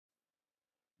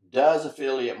Does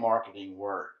affiliate marketing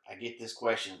work? I get this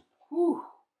question, whew,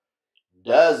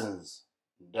 dozens,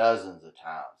 dozens of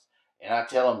times. And I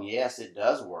tell them, yes, it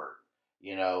does work,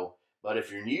 you know. But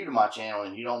if you're new to my channel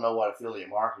and you don't know what affiliate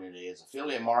marketing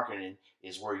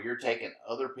is where you're taking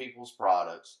other people's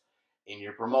products and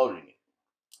you're promoting it.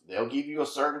 They'll give you a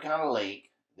certain kind of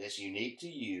link that's unique to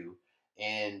you,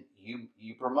 and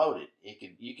you promote it.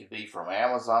 You could be from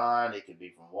Amazon, it could be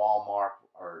from Walmart,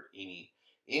 or any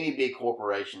big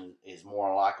corporation is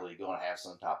more likely going to have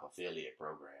some type of affiliate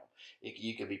program.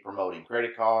 You could be promoting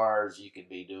credit cards. You could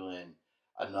be doing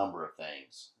a number of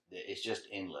things. It's just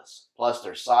endless. Plus,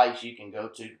 there's sites you can go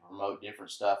to promote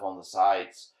different stuff on the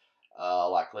sites,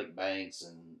 like ClickBanks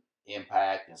and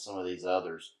Impact and some of these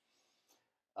others.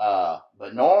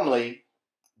 But normally,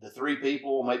 the 3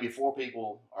 people, maybe 4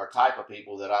 people, or type of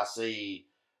people that I see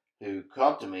who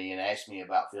come to me and ask me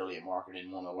about affiliate marketing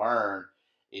and want to learn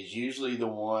is usually the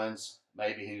ones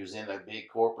maybe who's in a big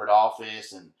corporate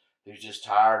office and who's just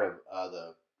tired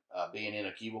of being in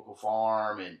a cubicle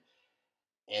farm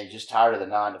and just tired of the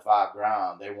 9-to-5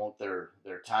 grind. They want their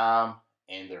time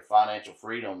and their financial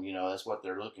freedom. You know, that's what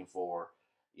they're looking for.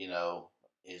 You know,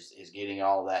 is getting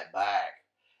all that back.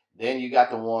 Then you got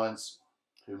the ones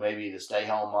who may be the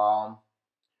stay-home mom,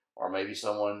 or maybe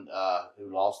someone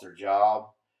who lost their job,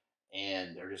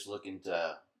 and they're just looking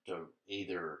to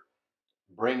either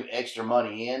bring extra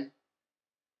money in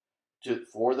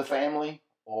for the family,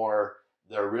 or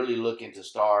they're really looking to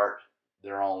start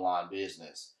their online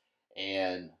business.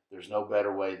 And there's no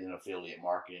better way than affiliate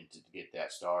marketing to get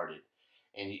that started.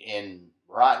 And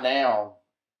right now,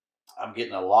 I'm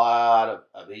getting a lot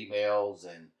of emails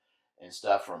and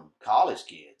stuff from college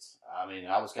kids. I mean,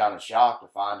 I was kind of shocked to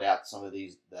find out some of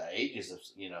the ages of,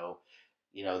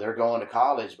 they're going to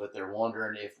college, but they're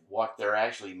wondering if what they're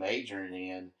actually majoring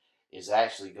in is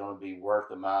actually going to be worth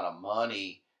the amount of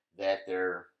money that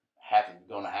they're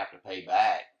going to have to pay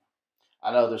back.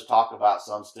 I know there's talk about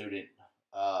some student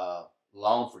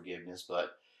loan forgiveness,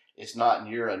 but it's not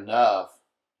near enough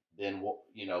than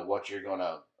what you're going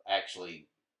to actually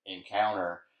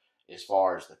encounter as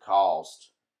far as the cost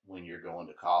when you're going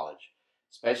to college,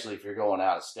 especially if you're going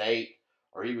out of state,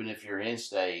 or even if you're in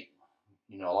state.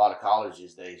 A lot of colleges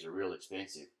these days are real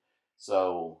expensive.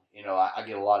 So, I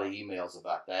get a lot of emails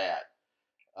about that.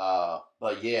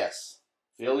 But yes,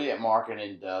 affiliate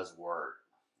marketing does work.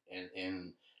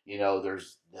 And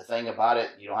there's the thing about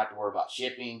it, you don't have to worry about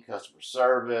shipping, customer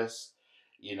service,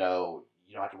 you don't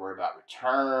have to worry about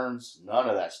returns, none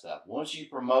of that stuff. Once you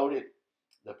promote it,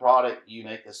 the product, you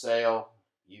make the sale,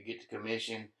 you get the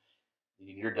commission,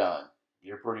 you're done.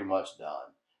 You're pretty much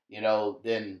done.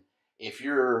 Then if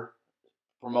you're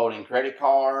promoting credit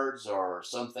cards or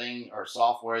something, or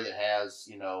software that has,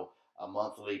 a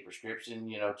monthly prescription,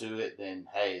 to it, then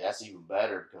hey, that's even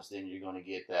better, because then you're going to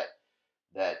get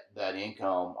that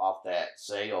income off that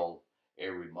sale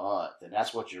every month. And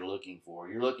that's what you're looking for.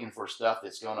 You're looking for stuff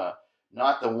that's going to,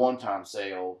 not the one-time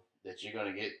sale that you're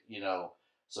going to get,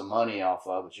 some money off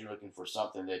of, but you're looking for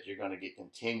something that you're going to get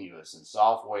continuous. And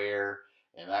software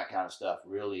and that kind of stuff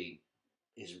really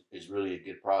is really a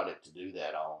good product to do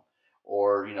that on.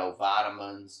 Or,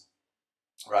 vitamins.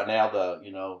 Right now,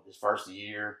 this first of the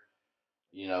year,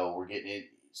 we're getting it.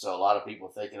 So a lot of people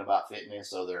thinking about fitness,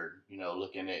 so they're,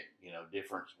 looking at,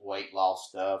 different weight loss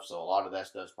stuff. So a lot of that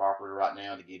stuff's popular right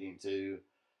now to get into,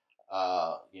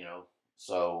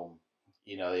 so,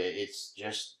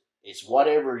 it's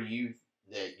whatever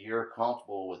that you're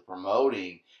comfortable with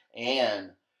promoting.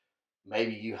 And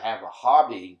maybe you have a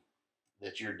hobby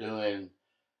that you're doing,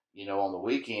 on the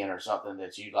weekend, or something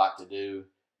that you'd like to do.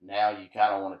 Now you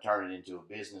kind of want to turn it into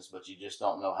a business, but you just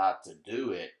don't know how to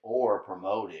do it or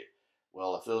promote it.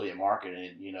 Well, affiliate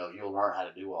marketing, you'll learn how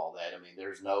to do all that. I mean,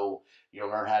 you'll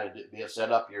learn how to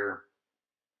set up your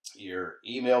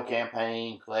email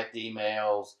campaign, collect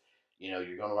emails.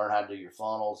 You're going to learn how to do your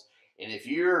funnels. And if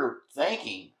you're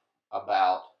thinking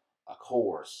about a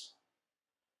course,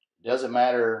 doesn't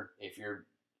matter if you're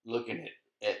looking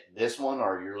at this one,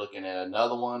 or you're looking at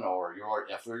another one, or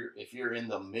if you're in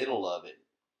the middle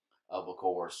of a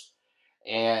course,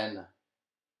 and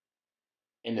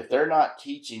if they're not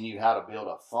teaching you how to build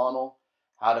a funnel,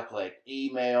 how to collect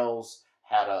emails,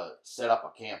 how to set up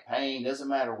a campaign, doesn't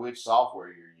matter which software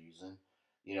you're using.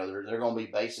 They're going to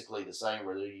be basically the same,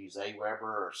 whether you use Aweber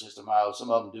or System.io.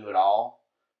 Some of them do it all.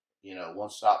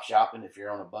 One-stop shopping. If you're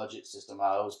on a budget,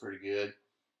 System.io is pretty good.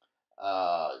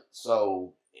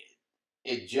 So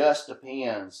it just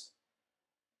depends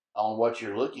on what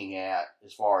you're looking at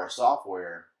as far as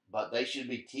software, but they should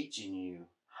be teaching you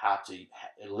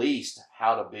at least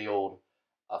how to build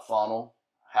a funnel,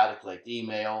 how to collect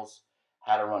emails,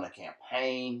 how to run a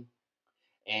campaign,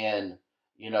 and,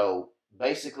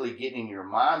 basically getting your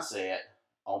mindset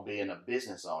on being a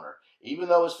business owner. Even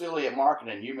though it's affiliate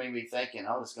marketing, you may be thinking,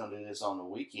 "Oh, it's going to do this on the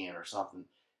weekend or something."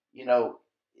 You know,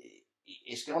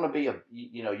 it's going to be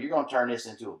you're going to turn this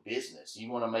into a business.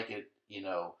 You want to make it,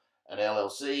 an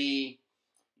LLC.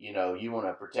 You want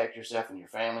to protect yourself and your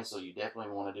family, so you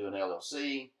definitely want to do an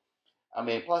LLC. I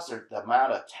mean, plus the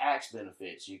amount of tax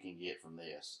benefits you can get from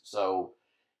this. So,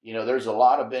 there's a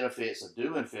lot of benefits of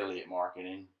doing affiliate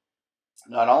marketing.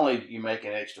 Not only you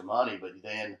making extra money, but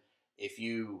then if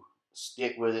you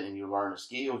stick with it and you learn the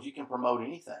skills, you can promote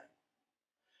anything.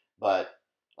 But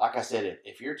like I said,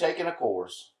 if you're taking a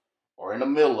course or in the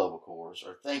middle of a course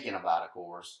or thinking about a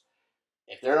course,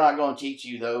 if they're not going to teach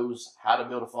you those, how to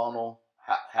build a funnel,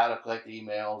 how to collect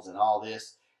emails and all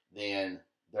this, then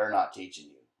they're not teaching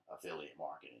you affiliate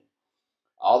marketing.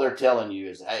 All they're telling you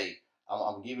is, hey,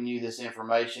 I'm giving you this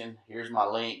information. Here's my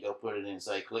link. Go put it in,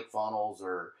 say, ClickFunnels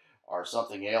or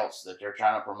something else that they're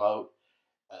trying to promote.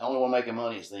 The only one making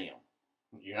money is them.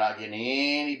 You're not getting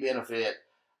any benefit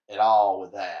at all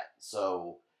with that.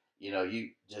 So, you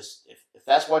just, if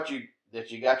that's what you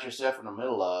got yourself in the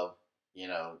middle of,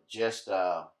 just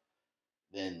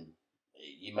then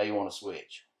you may want to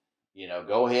switch.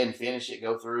 Go ahead and finish it,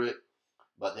 go through it.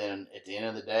 But then at the end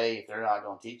of the day, if they're not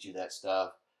going to teach you that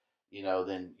stuff,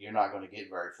 then you're not going to get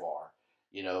very far.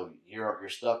 You're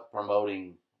stuck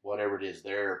promoting whatever it is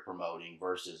they're promoting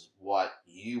versus what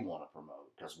you want to promote.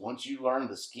 Because once you learn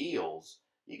the skills,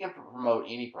 you can promote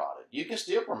any product. You can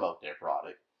still promote their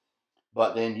product,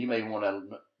 but then you may want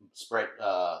to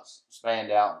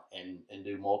expand out and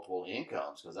do multiple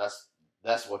incomes, because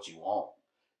that's what you want.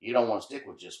 You don't want to stick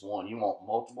with just one. You want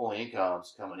multiple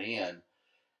incomes coming in.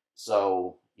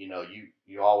 So,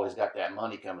 you always got that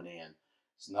money coming in.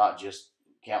 It's not just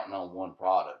counting on one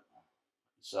product.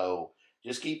 So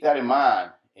just keep that in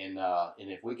mind. And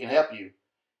if we can help you,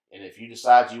 and if you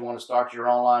decide you want to start your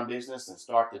online business and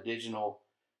start your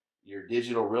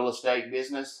digital real estate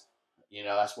business,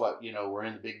 that's what, we're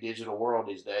in the big digital world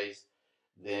these days,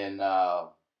 then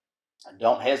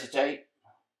don't hesitate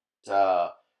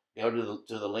to go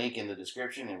to the link in the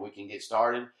description and we can get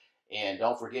started. And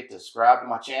don't forget to subscribe to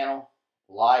my channel,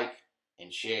 like,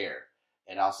 and share.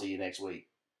 And I'll see you next week.